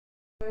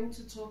Going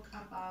to talk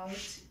about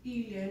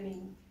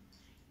e-learning,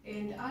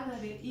 and other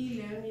than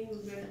e-learning,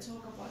 we're going to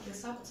talk about the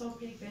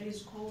subtopic that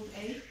is called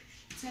a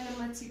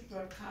telematic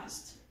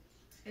broadcast.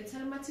 A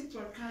telematic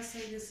broadcast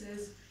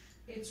services,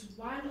 it's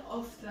one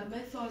of the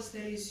methods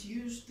that is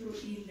used through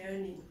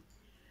e-learning.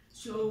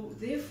 So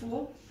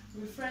therefore,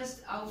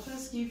 I'll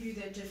first give you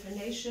the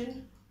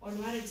definition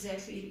on what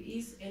exactly it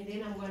is, and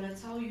then I'm going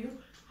to tell you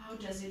how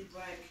does it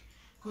work,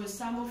 because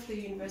some of the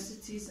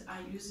universities are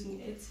using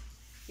it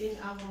in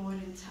our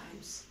modern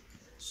times.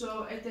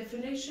 So a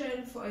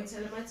definition for a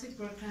telematic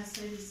broadcast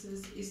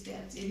services is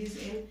that it is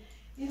an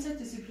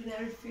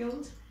interdisciplinary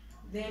field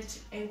that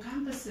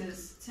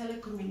encompasses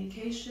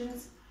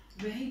telecommunications,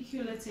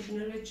 vehicular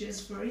technologies.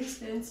 For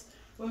instance,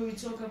 when we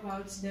talk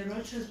about the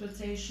road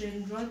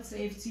transportation, road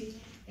safety,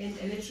 and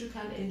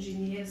electrical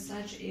engineers,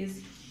 such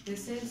as the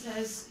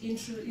sensors,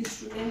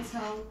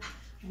 instrumental,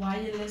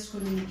 wireless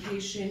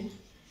communication,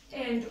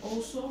 and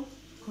also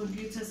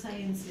computer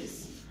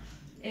sciences.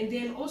 And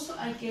then also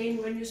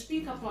again, when you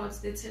speak about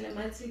the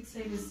telematic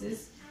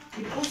services,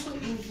 it also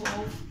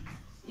involves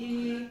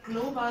a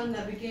global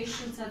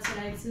navigation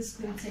satellite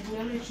system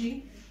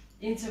technology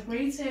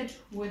integrated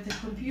with the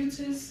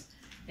computers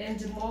and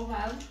the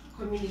mobile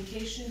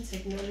communication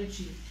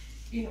technology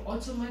in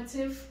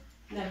automotive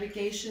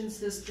navigation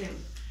system.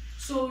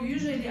 So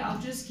usually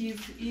I'll just give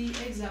an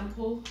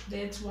example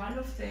that one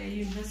of the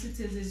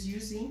universities is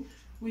using,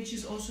 which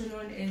is also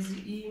known as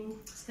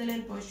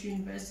Stellenbosch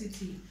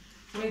University,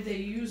 where they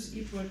use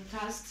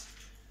e-broadcast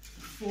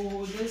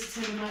for this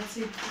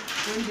telematic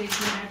when they're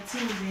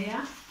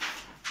conducting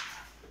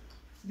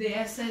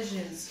their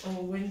sessions,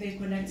 or when they're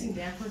conducting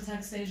their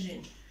contact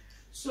session.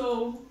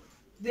 So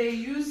they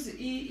use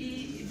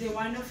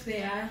one of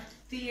their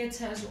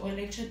theaters or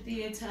lecture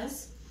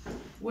theaters,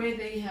 where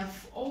they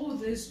have all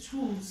these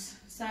tools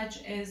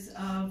such as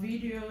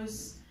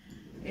videos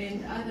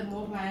and other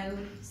mobile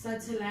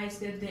satellites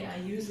that they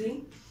are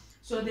using.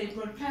 So they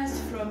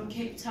broadcast from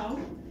Cape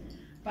Town,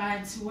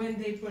 but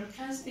when they're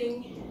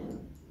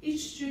broadcasting,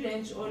 each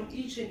student on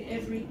each and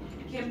every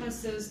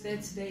campuses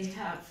that they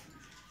have,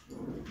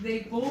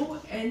 they go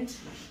and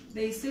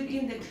they sit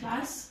in the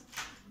class,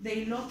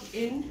 they log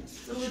in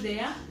through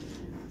their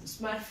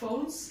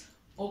smartphones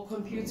or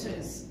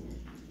computers.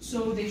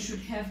 So they should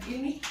have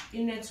any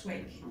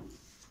network.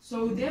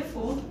 So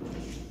therefore,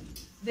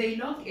 they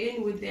log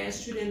in with their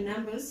student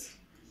numbers,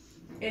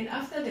 and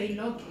after they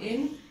log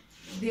in,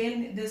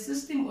 then the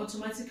system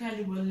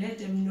automatically will let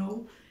them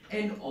know,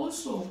 and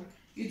also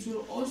it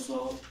will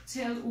also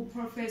tell the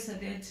professor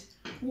that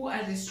who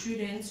are the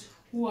students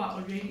who are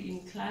already in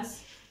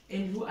class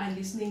and who are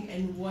listening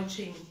and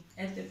watching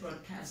at the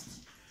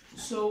broadcast.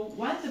 So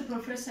while the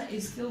professor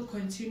is still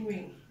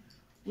continuing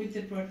with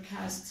the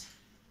broadcast,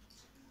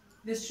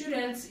 the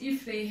students,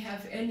 if they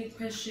have any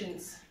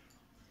questions,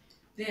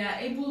 they are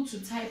able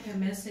to type a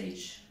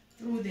message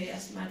through their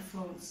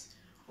smartphones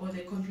or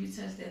the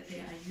computers that they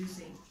are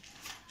using.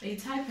 They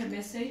type a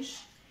message,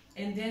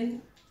 and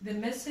then the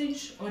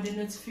message or the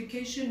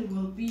notification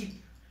will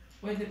beep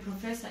where the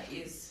professor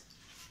is,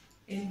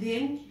 and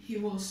then he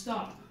will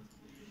stop,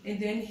 and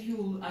then he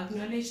will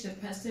acknowledge the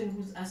person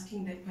who's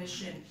asking the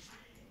question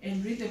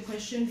and read the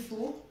question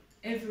for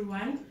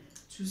everyone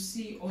to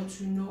see or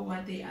to know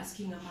what they're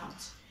asking about.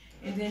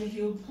 And then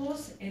he will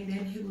pause, and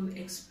then he will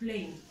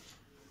explain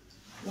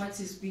what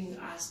is being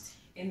asked.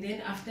 And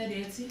then after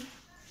that,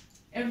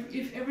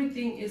 if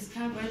everything is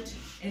covered,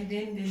 and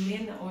then the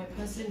learner or a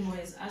person who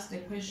has asked the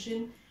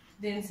question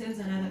then sends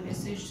another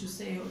message to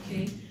say,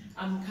 okay,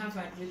 I'm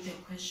covered with the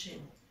question.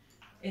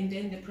 And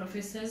then the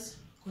professors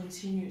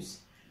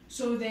continues.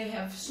 So they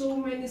have so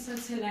many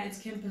satellite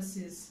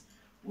campuses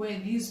where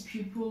these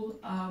people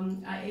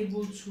are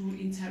able to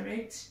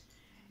interact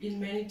in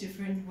many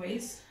different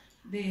ways.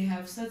 They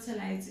have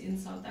satellites in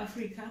South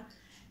Africa.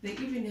 They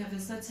even have a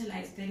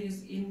satellite that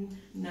is in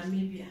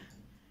Namibia.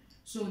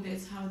 So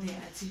that's how they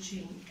are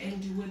teaching.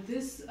 And with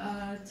this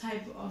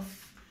type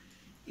of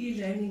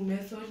e-learning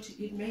method,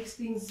 it makes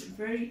things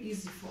very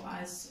easy for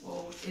us,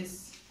 or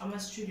as our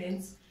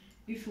students,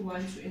 if we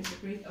want to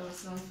integrate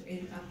ourselves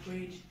and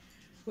upgrade.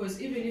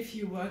 Because even if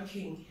you're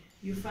working,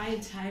 you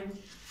find time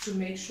to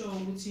make sure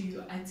that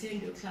you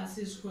attend your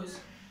classes, because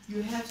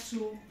you have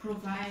to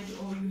provide,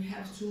 or you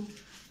have to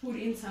put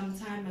in some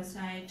time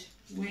aside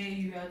where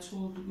you are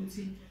told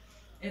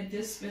at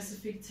this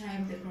specific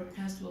time the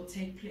broadcast will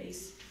take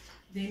place.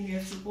 Then you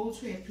have to go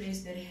to a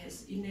place that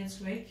has a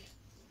network,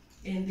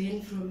 and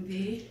then from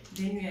there,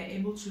 then you are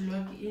able to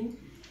log in,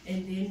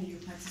 and then you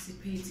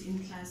participate in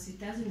class. It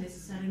doesn't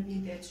necessarily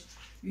mean that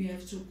you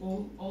have to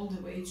go all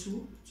the way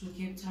to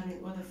Cape Town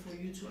in order for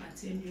you to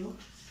attend your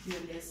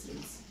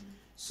lessons.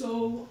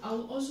 So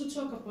I'll also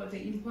talk about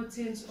the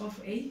importance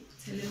of a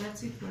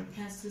telematic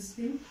broadcast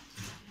system.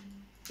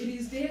 It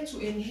is there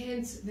to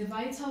enhance the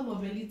vital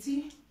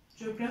mobility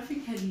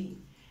geographically,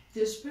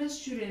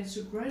 dispersed students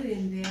to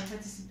broaden their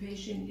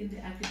participation in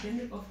the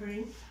academic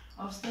offering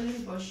of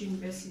Stellenbosch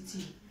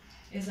University.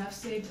 As I've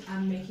said,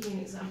 I'm making an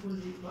example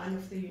with one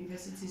of the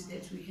universities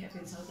that we have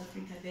in South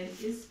Africa,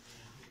 that is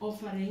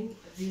offering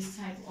this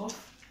type of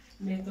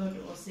method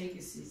or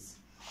services.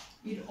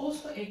 It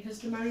also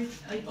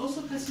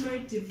customary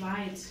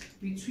divide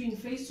between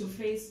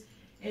face-to-face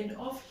and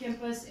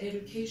off-campus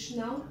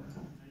educational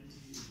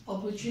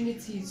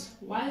opportunities,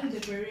 while the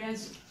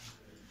barriers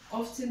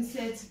often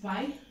set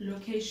by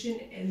location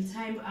and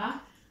time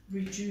are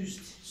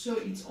reduced. So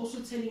it's also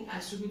telling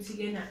us,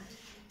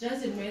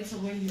 doesn't matter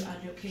where you are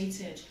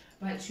located,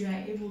 but you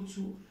are able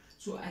to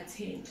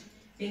attend,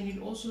 and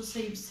it also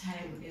saves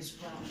time as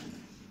well.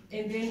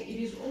 And then it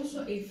is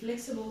also a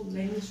flexible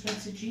learning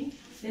strategy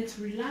that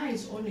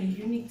relies on a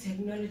unique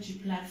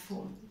technology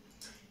platform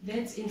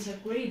that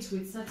integrates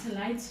with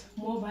satellite,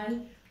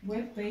 mobile,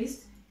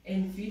 web-based,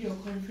 and video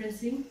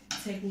conferencing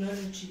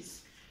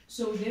technologies.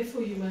 So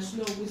therefore you must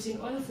know that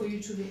in order for you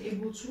to be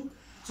able to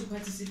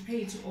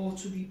participate or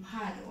to be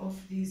part of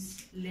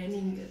this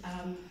learning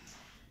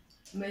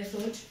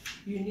method,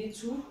 you need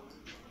to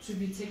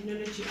be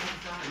technology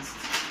advanced.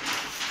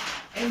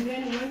 And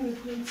then when we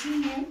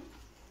continue,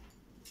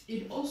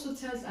 it also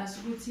tells us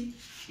that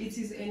it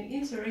is an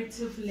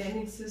interactive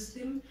learning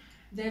system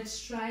that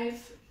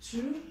strives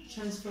to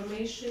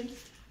transformation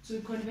to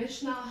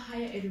conventional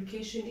higher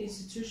education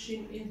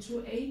institution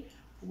into a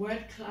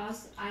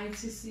world-class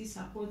ITC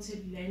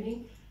supported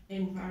learning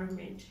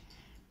environment.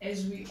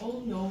 As we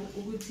all know,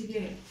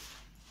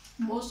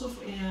 most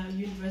of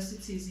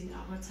universities in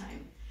our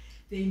time,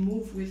 they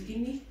move with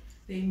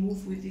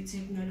the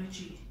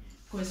technology,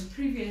 because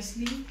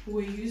previously we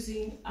were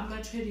using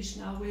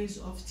traditional ways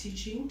of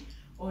teaching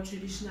or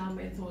traditional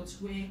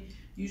methods where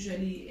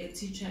usually a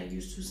teacher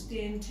used to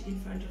stand in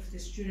front of the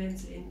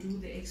students and do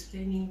the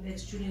explaining, the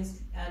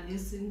students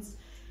listens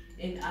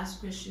and ask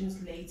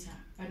questions later.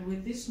 But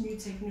with this new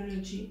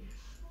technology,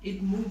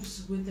 it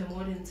moves with the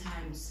modern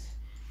times.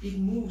 It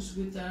moves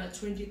with the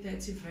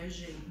 2030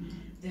 version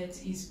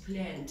that is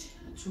planned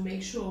to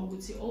make sure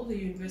that all the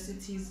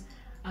universities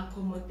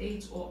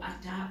accommodate or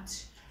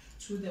adapt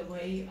to the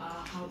way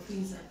how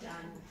things are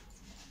done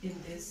in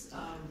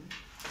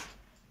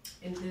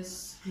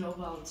this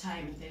global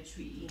time that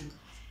we're in.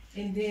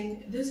 And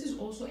then this is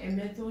also a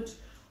method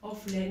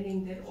of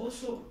learning that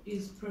also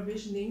is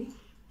provisioning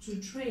to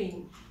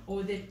train,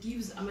 or that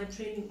gives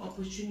training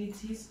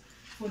opportunities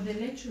for the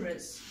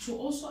lecturers to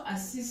also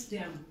assist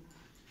them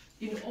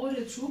in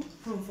order to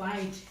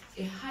provide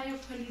a higher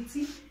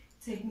quality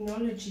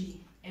technology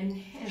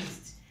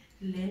enhanced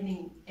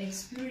learning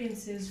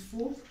experiences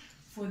for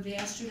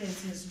their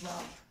students as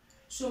well.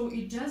 So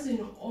it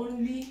doesn't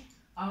only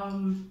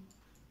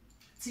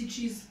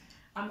teaches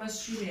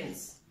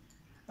students,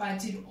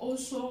 but it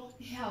also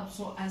helps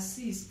or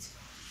assists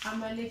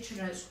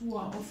lecturers who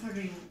are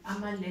offering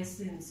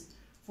lessons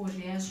for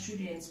their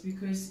students,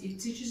 because it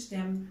teaches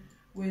them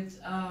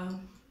with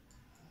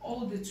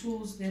all the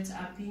tools that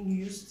are being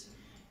used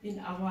in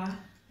our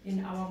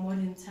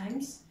modern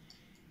times.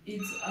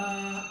 It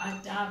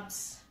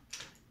adapts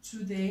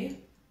to the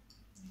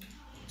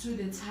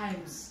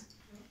times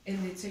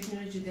and the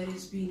technology that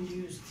is being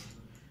used.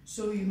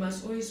 So you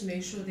must always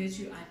make sure that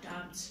you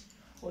adapt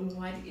on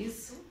what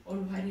is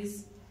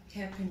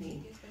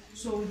happening.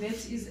 So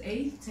that is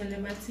a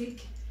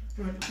telematic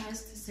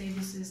broadcast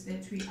services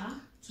that we are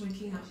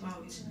talking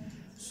about.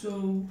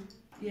 So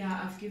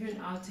yeah, I've given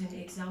out an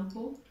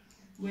example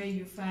where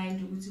you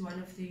find one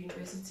of the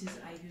universities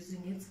are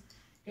using it,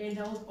 and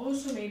I would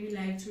also maybe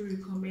like to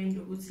recommend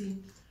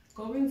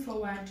going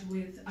forward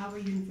with our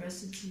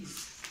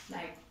universities,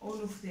 like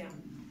all of them,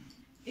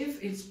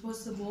 if it's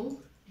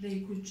possible,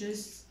 they could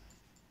just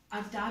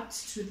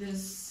adapt to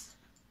this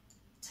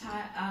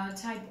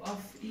type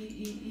of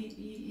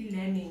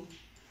e-learning,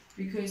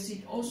 because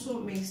it also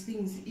makes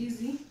things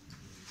easy,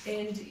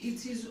 and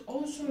it is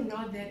also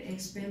not that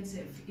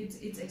expensive.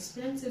 It's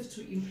expensive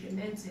to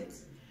implement it,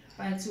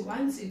 but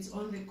once it's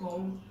on the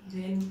go,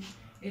 then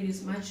it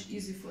is much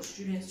easier for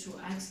students to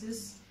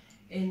access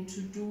and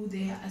to do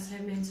their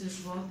assignments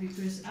as well,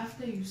 because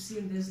after you've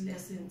seen these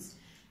lessons,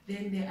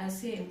 then they are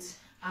sent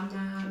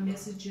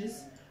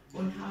messages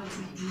on how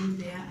to do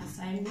their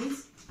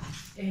assignments,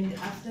 and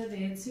after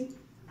that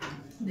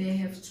they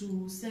have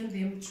to send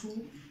them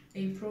to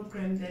a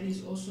program that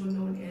is also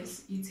known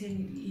as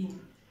Eternity.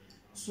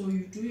 So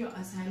you do your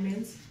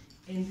assignments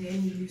and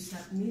then you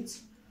submit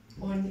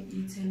on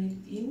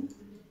Eternity,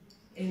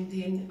 and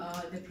then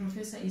the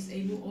professor is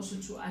able also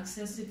to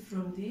access it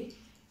from there.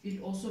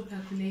 It also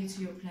calculates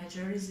your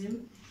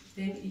plagiarism,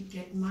 then it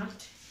gets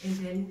marked, and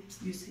then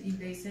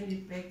they send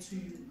it back to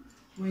you,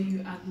 where you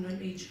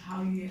acknowledge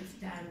how you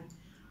have done,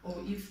 or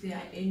if there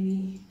are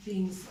any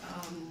things,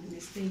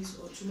 mistakes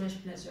or too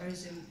much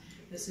plagiarism,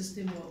 the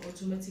system will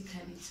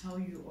automatically tell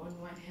you on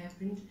what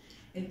happened,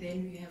 and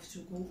then you have to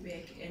go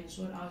back and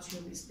sort out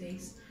your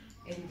mistakes,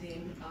 and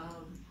then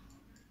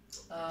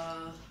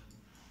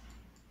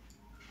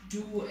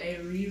do a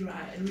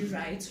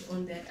rewrite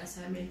on that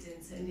assignment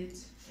and send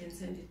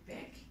it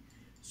back.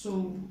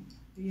 So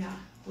yeah,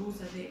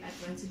 those are the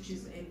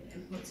advantages and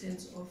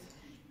importance of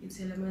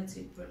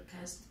telematic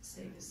broadcast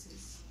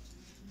services.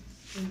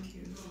 Thank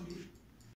you.